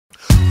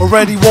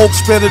Already woke,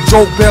 spared a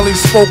joke, barely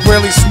spoke,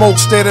 rarely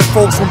smoked, stared at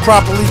folks when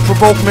properly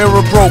provoked,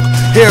 mirror broke.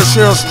 Hair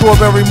share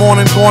strawberry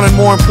morning, gone and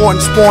more important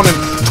spawning.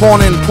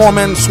 Torn in, poor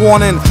men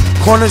sworn in.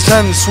 Cornish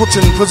hens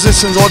switching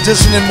positions,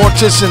 auditioning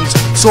morticians.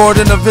 Sword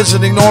in a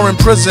vision, ignoring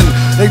prison.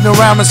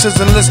 Ignoramuses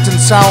enlisting,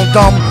 sound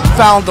dumb.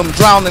 Found them,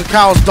 drowned in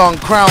cow's dung,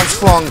 crowns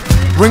flung.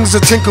 Rings a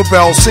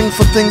Tinkerbell, sing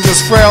for things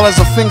as frail as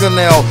a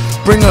fingernail.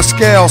 Bring a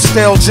scale,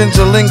 stale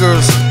ginger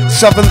lingers.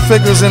 7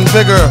 figures in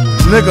vigor,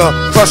 nigga,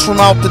 fresh from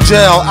out the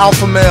jail,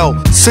 alpha male.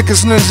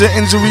 Sickest ninja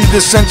injury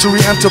this century,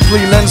 enter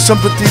plea. Lend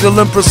sympathy to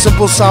limpers,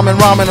 simple Simon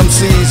Ramen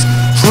MCs.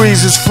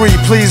 Trees is free,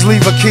 please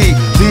leave a key.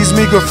 These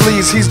meager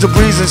fleas, he's the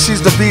breeze and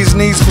she's the bee's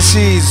knees for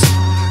she's.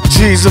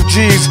 G's of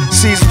G's,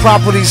 seize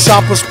property,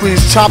 shopper sprees.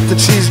 Chop the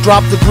cheese,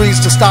 drop the grease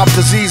to stop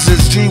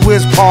diseases. Gee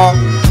whiz pa,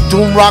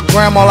 doom rock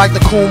grandma like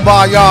the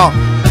Kumbaya.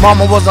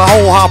 Mama was a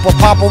hoe hopper,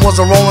 Papa was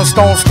a Rolling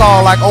Stone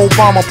star like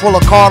Obama. Pull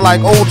a card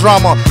like old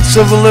drama.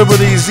 Civil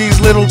liberties, these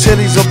little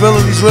titties,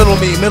 abilities riddle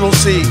me, middle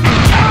C.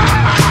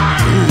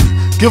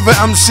 Give an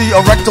MC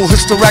a rectal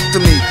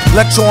hysterectomy.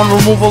 Lecture on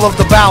removal of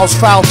the bowels,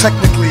 foul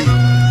technically.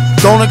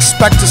 Don't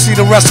expect to see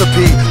the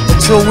recipe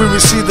until we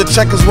receive the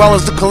check as well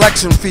as the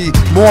collection fee.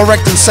 More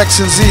wrecked than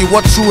Section Z,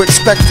 what you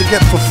expect to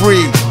get for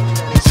free?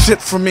 Shit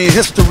for me,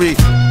 history.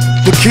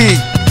 The key,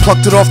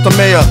 plucked it off the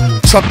mayor.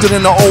 Chucked it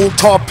in the old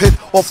tar pit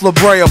off La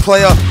Brea,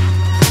 player.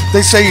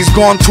 They say he's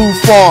gone too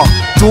far.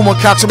 Duma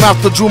catch him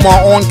after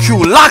Juma on cue.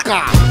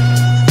 Laka!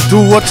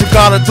 Do what you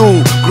gotta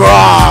do.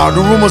 Grah,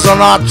 the rumors are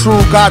not true.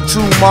 Got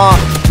you, ma.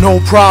 No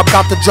prob,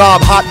 got the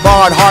job. Hot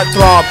barred, heart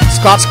throb.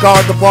 Scotch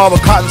guard, the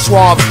barber, cotton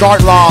swab.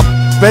 Dart lob,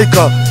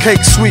 baker,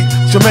 cake sweet.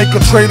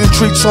 Jamaica trading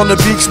treats on the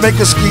beach. Make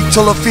a skeet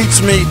till her feet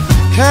meet.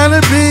 Can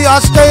it be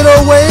I stayed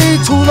away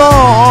too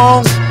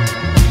long?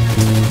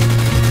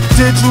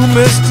 Did you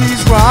miss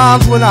these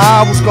rhymes when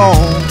I was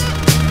gone?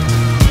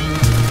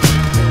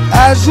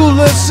 As you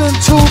listen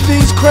to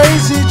these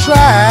crazy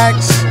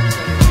tracks,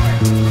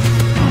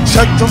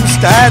 check them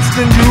stats,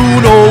 then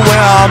you know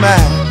where I'm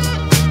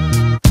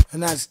at.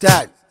 And that's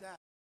that.